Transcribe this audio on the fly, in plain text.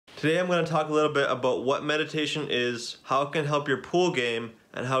Today I'm going to talk a little bit about what meditation is, how it can help your pool game,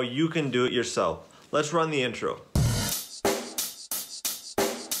 and how you can do it yourself. Let's run the intro.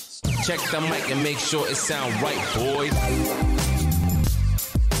 Check the mic and make sure it sound right, boys.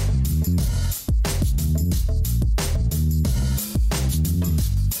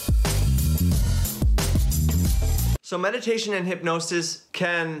 So meditation and hypnosis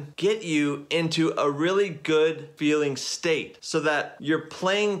can get you into a really good feeling state so that you're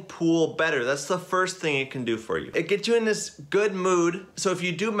playing pool better. That's the first thing it can do for you. It gets you in this good mood. So if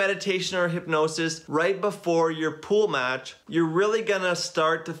you do meditation or hypnosis right before your pool match, you're really gonna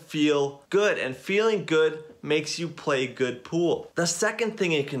start to feel good, and feeling good makes you play good pool. The second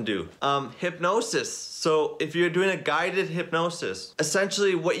thing it can do, hypnosis. So if you're doing a guided hypnosis,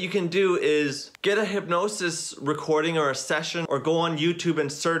 essentially what you can do is get a hypnosis recording or a session, or go on YouTube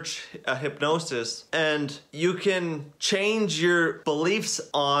and search a hypnosis, and you can change your beliefs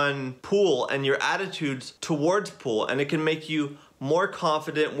on pool and your attitudes towards pool, and it can make you more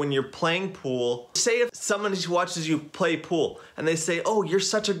confident when you're playing pool. Say if someone watches you play pool and they say, oh, you're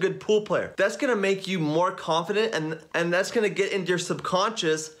such a good pool player. That's gonna make you more confident, and that's gonna get into your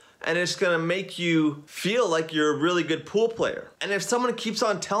subconscious, and it's gonna make you feel like you're a really good pool player. And if someone keeps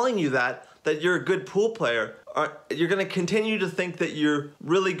on telling you that you're a good pool player, you're gonna continue to think that you're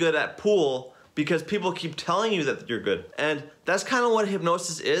really good at pool because people keep telling you that you're good. And that's kind of what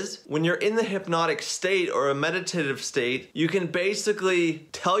hypnosis is. When you're in the hypnotic state or a meditative state, you can basically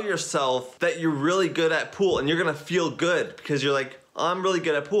tell yourself that you're really good at pool, and you're gonna feel good because you're like, I'm really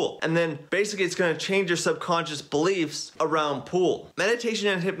good at pool. And then basically it's gonna change your subconscious beliefs around pool. Meditation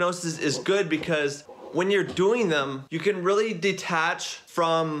and hypnosis is good because when you're doing them, you can really detach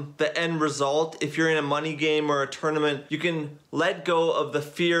from the end result. If you're in a money game or a tournament, you can let go of the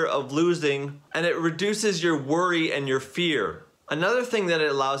fear of losing, and it reduces your worry and your fear. Another thing that it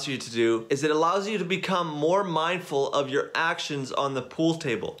allows you to do is it allows you to become more mindful of your actions on the pool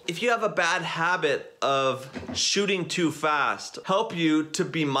table. If you have a bad habit of shooting too fast, help you to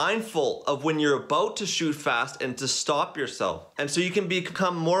be mindful of when you're about to shoot fast and to stop yourself. And so you can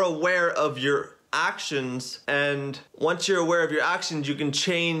become more aware of your actions, and once you're aware of your actions, you can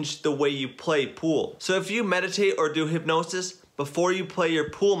change the way you play pool. So if you meditate or do hypnosis before you play your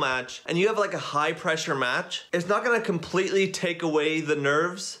pool match, and you have like a high pressure match, it's not gonna completely take away the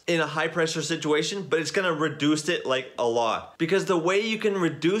nerves in a high pressure situation, but it's gonna reduce it like a lot. Because the way you can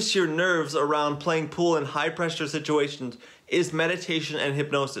reduce your nerves around playing pool in high pressure situations is meditation and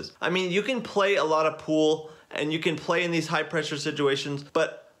hypnosis. I mean, you can play a lot of pool and you can play in these high pressure situations,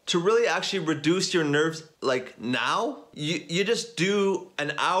 but to really actually reduce your nerves like now, you just do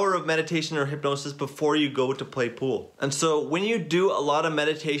an hour of meditation or hypnosis before you go to play pool. And so when you do a lot of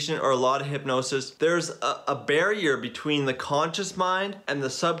meditation or a lot of hypnosis, there's a barrier between the conscious mind and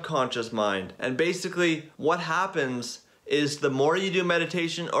the subconscious mind. And basically what happens is the more you do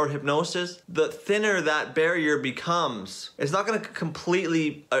meditation or hypnosis, the thinner that barrier becomes. It's not gonna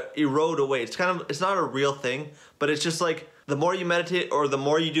completely erode away. It's not a real thing, but it's just like, the more you meditate or the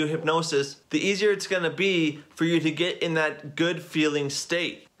more you do hypnosis, the easier it's gonna be for you to get in that good feeling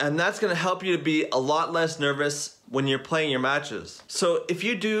state. And that's gonna help you to be a lot less nervous when you're playing your matches. So if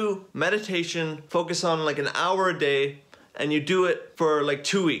you do meditation, focus on like an hour a day, and you do it for like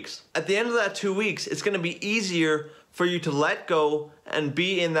 2 weeks. At the end of that 2 weeks, it's gonna be easier for you to let go and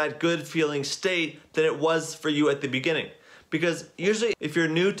be in that good feeling state than it was for you at the beginning. Because usually if you're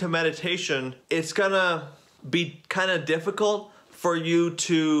new to meditation, it's gonna be kind of difficult for you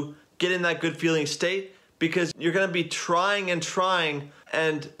to get in that good feeling state, because you're gonna be trying and trying,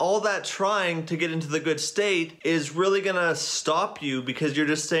 and all that trying to get into the good state is really gonna stop you, because you're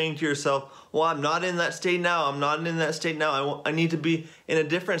just saying to yourself, well, I'm not in that state now, I'm not in that state now, I need to be in a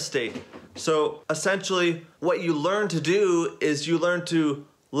different state. So essentially what you learn to do is you learn to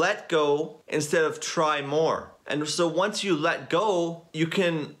let go instead of try more. And so once you let go, you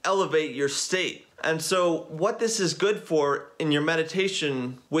can elevate your state. And so what this is good for in your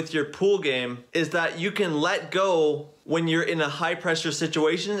meditation with your pool game is that you can let go when you're in a high pressure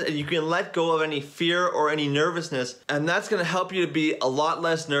situation, and you can let go of any fear or any nervousness, and that's gonna help you to be a lot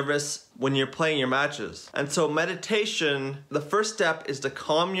less nervous when you're playing your matches. And so meditation, the first step is to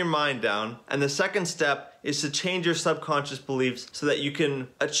calm your mind down, and the second step is to change your subconscious beliefs so that you can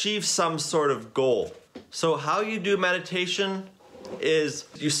achieve some sort of goal. So how you do meditation is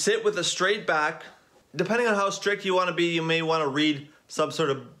you sit with a straight back. Depending on how strict you want to be, you may want to read some sort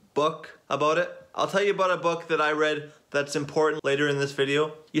of book about it. I'll tell you about a book that I read that's important later in this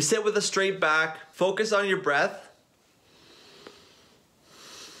video. You sit with a straight back, focus on your breath,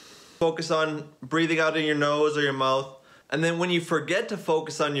 focus on breathing out in your nose or your mouth, And then when you forget to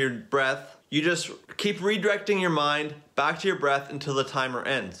focus on your breath, you just keep redirecting your mind back to your breath until the timer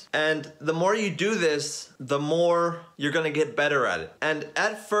ends. And the more you do this, the more you're gonna get better at it. And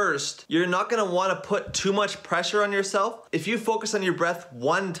at first, you're not gonna wanna put too much pressure on yourself. If you focus on your breath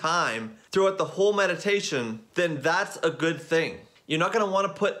one time throughout the whole meditation, then that's a good thing. You're not gonna wanna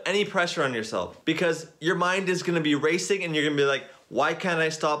put any pressure on yourself because your mind is gonna be racing and you're gonna be like, why can't I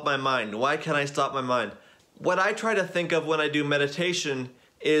stop my mind? Why can't I stop my mind? What I try to think of when I do meditation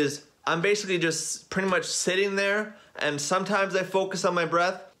is I'm basically just pretty much sitting there, and sometimes I focus on my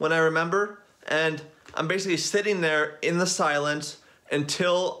breath when I remember, and I'm basically sitting there in the silence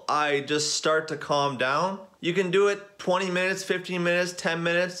until I just start to calm down. You can do it 20 minutes, 15 minutes, 10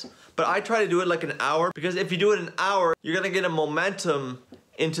 minutes, but I try to do it like an hour, because if you do it an hour, you're gonna get a momentum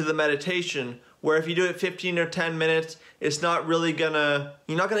into the meditation, where if you do it 15 or 10 minutes, it's not really gonna,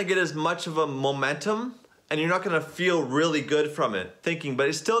 you're not gonna get as much of a momentum, and you're not gonna feel really good from it thinking, but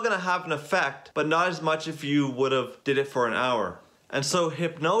it's still gonna have an effect, but not as much if you would have did it for an hour. And so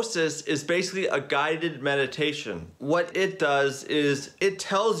hypnosis is basically a guided meditation. What it does is it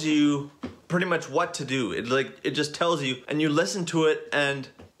tells you pretty much what to do. It just tells you, and you listen to it, and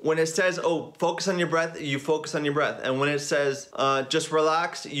when it says, oh, focus on your breath, you focus on your breath. And when it says, just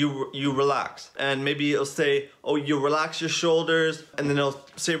relax, you relax. And maybe it'll say, oh, you relax your shoulders. And then it'll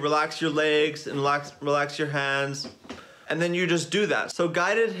say, relax your legs and relax your hands. And then you just do that. So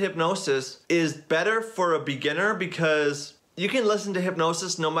guided hypnosis is better for a beginner because you can listen to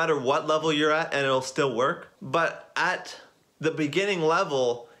hypnosis no matter what level you're at and it'll still work. But at the beginning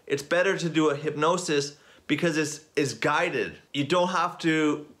level, it's better to do a hypnosis because it's guided. You don't have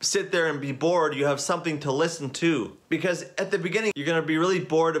to sit there and be bored. You have something to listen to. Because at the beginning, you're gonna be really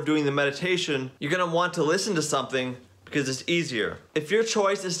bored of doing the meditation. You're gonna want to listen to something because it's easier. If your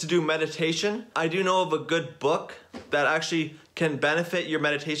choice is to do meditation, I do know of a good book that actually can benefit your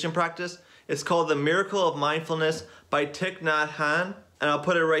meditation practice. It's called The Miracle of Mindfulness by Thich Nhat Hanh, and I'll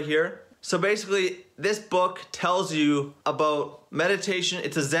put it right here. So basically, this book tells you about meditation.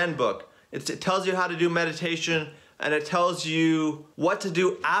 It's a Zen book. It tells you how to do meditation, and it tells you what to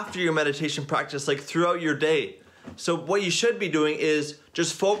do after your meditation practice, like throughout your day. So what you should be doing is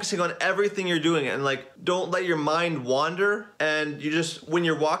just focusing on everything you're doing, and like don't let your mind wander, and you just, when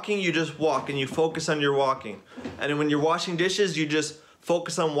you're walking, you just walk and you focus on your walking. And when you're washing dishes, you just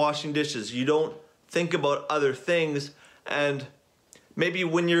focus on washing dishes. You don't think about other things. And maybe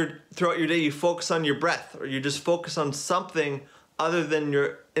when you're throughout your day, you focus on your breath, or you just focus on something other than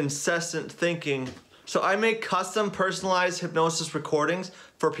your incessant thinking. So I make custom personalized hypnosis recordings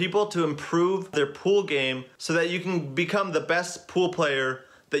for people to improve their pool game so that you can become the best pool player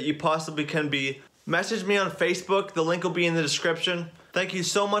that you possibly can be. Message me on Facebook, the link will be in the description. Thank you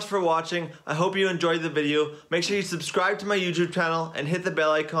so much for watching. I hope you enjoyed the video. Make sure you subscribe to my YouTube channel and hit the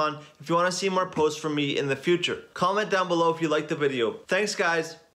bell icon if you want to see more posts from me in the future. Comment down below if you liked the video. Thanks guys.